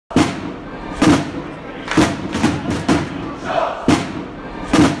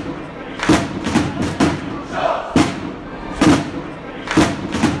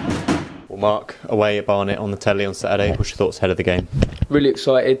Mark, away at Barnet on the telly on Saturday. What's your thoughts ahead of the game? Really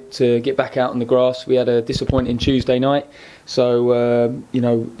excited to get back out on the grass. We had a disappointing Tuesday night, so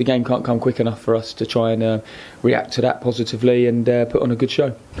the game can't come quick enough for us to try and react to that positively and put on a good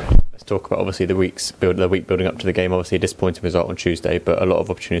show. Let's talk about obviously the week building up to the game. Obviously a disappointing result on Tuesday, but a lot of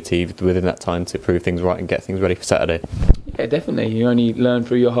opportunity within that time to prove things right and get things ready for Saturday. Yeah, definitely. You only learn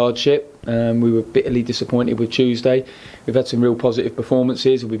through your hardship. We were bitterly disappointed with Tuesday. We've had some real positive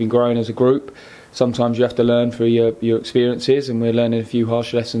performances. We've been growing as a group. Sometimes you have to learn through your experiences, and we're learning a few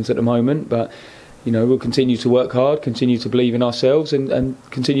harsh lessons at the moment. But we'll continue to work hard, continue to believe in ourselves, and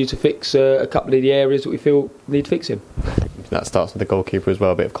continue to fix a couple of the areas that we feel need fixing. That starts with the goalkeeper as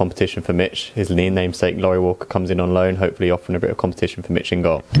well. A bit of competition for Mitch. His namesake Laurie Walker comes in on loan, hopefully offering a bit of competition for Mitch in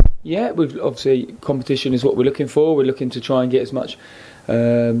goal. Yeah, we've obviously competition is what we're looking for. We're looking to try and get as much,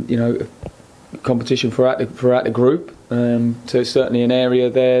 competition throughout the group. So it's certainly an area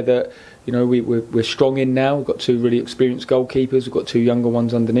there that we're strong in now. We've got two really experienced goalkeepers. We've got two younger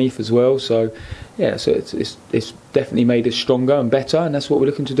ones underneath as well. So yeah, so it's definitely made us stronger and better, and that's what we're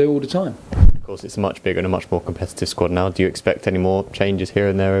looking to do all the time. Of course, it's a much bigger and a much more competitive squad now. Do you expect any more changes here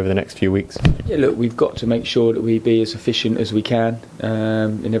and there over the next few weeks? Yeah, look, we've got to make sure that we be as efficient as we can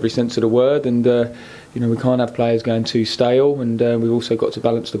in every sense of the word, and we can't have players going too stale, and we've also got to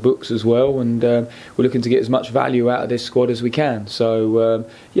balance the books as well, and we're looking to get as much value out of this squad as we can. So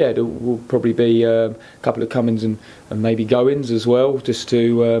there will probably be a couple of comings and maybe goings as well, just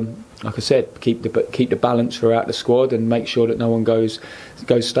to like I said, keep the balance throughout the squad and make sure that no one goes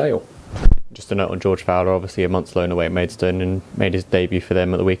stale. Just a note on George Fowler, obviously a month's loan away at Maidstone and made his debut for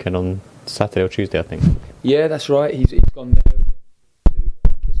them at the weekend on Saturday or Tuesday, I think. Yeah, that's right. He's gone there to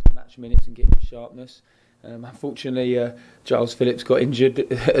get some match minutes and get his sharpness. Unfortunately, Giles Phillips got injured,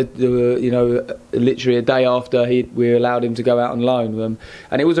 literally a day after we allowed him to go out on loan.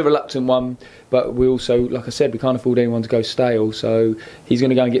 And it was a reluctant one, but we also, like I said, we can't afford anyone to go stale. So he's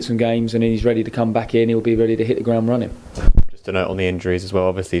going to go and get some games, and then he's ready to come back in. He'll be ready to hit the ground running. Just a note on the injuries as well.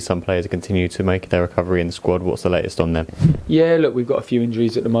 Obviously, some players continue to make their recovery in the squad. What's the latest on them? Yeah, look, we've got a few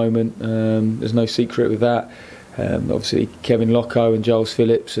injuries at the moment. There's no secret with that. Obviously, Kevin Locko and Giles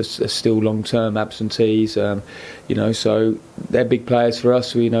Phillips are still long-term absentees. So they're big players for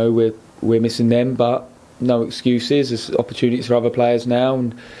us. We know we're missing them, but no excuses. There's opportunities for other players now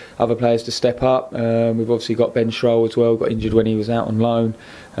and other players to step up. We've obviously got Ben Schroll as well. Got injured when he was out on loan.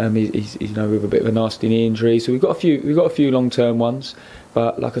 He's with a bit of a nasty knee injury. So we've got a few long-term ones.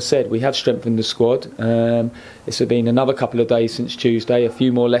 But like I said, we have strengthened the squad. It's been another couple of days since Tuesday, a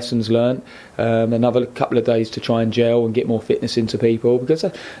few more lessons learnt, another couple of days to try and gel and get more fitness into people, because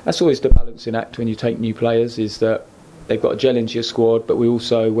that's always the balancing act when you take new players, is that they've got to gel into your squad, but we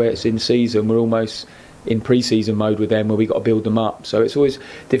also, where it's in season, we're almost in pre-season mode with them, where we've got to build them up. So it's always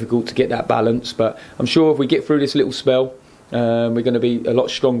difficult to get that balance, but I'm sure if we get through this little spell, we're going to be a lot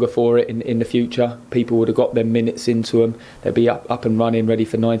stronger for it in the future. People would have got their minutes into them. They'll be up and running, ready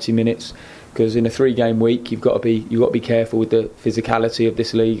for 90 minutes. Because in a 3-game week, you've got to be careful with the physicality of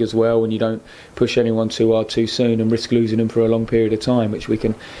this league as well, and you don't push anyone too hard too soon and risk losing them for a long period of time, which we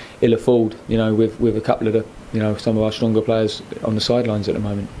can ill afford. With a couple of some of our stronger players on the sidelines at the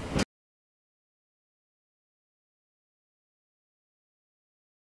moment.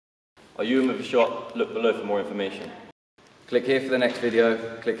 Are you in with a shot? Look below for more information. Click here for the next video,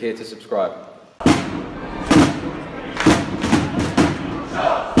 click here to subscribe.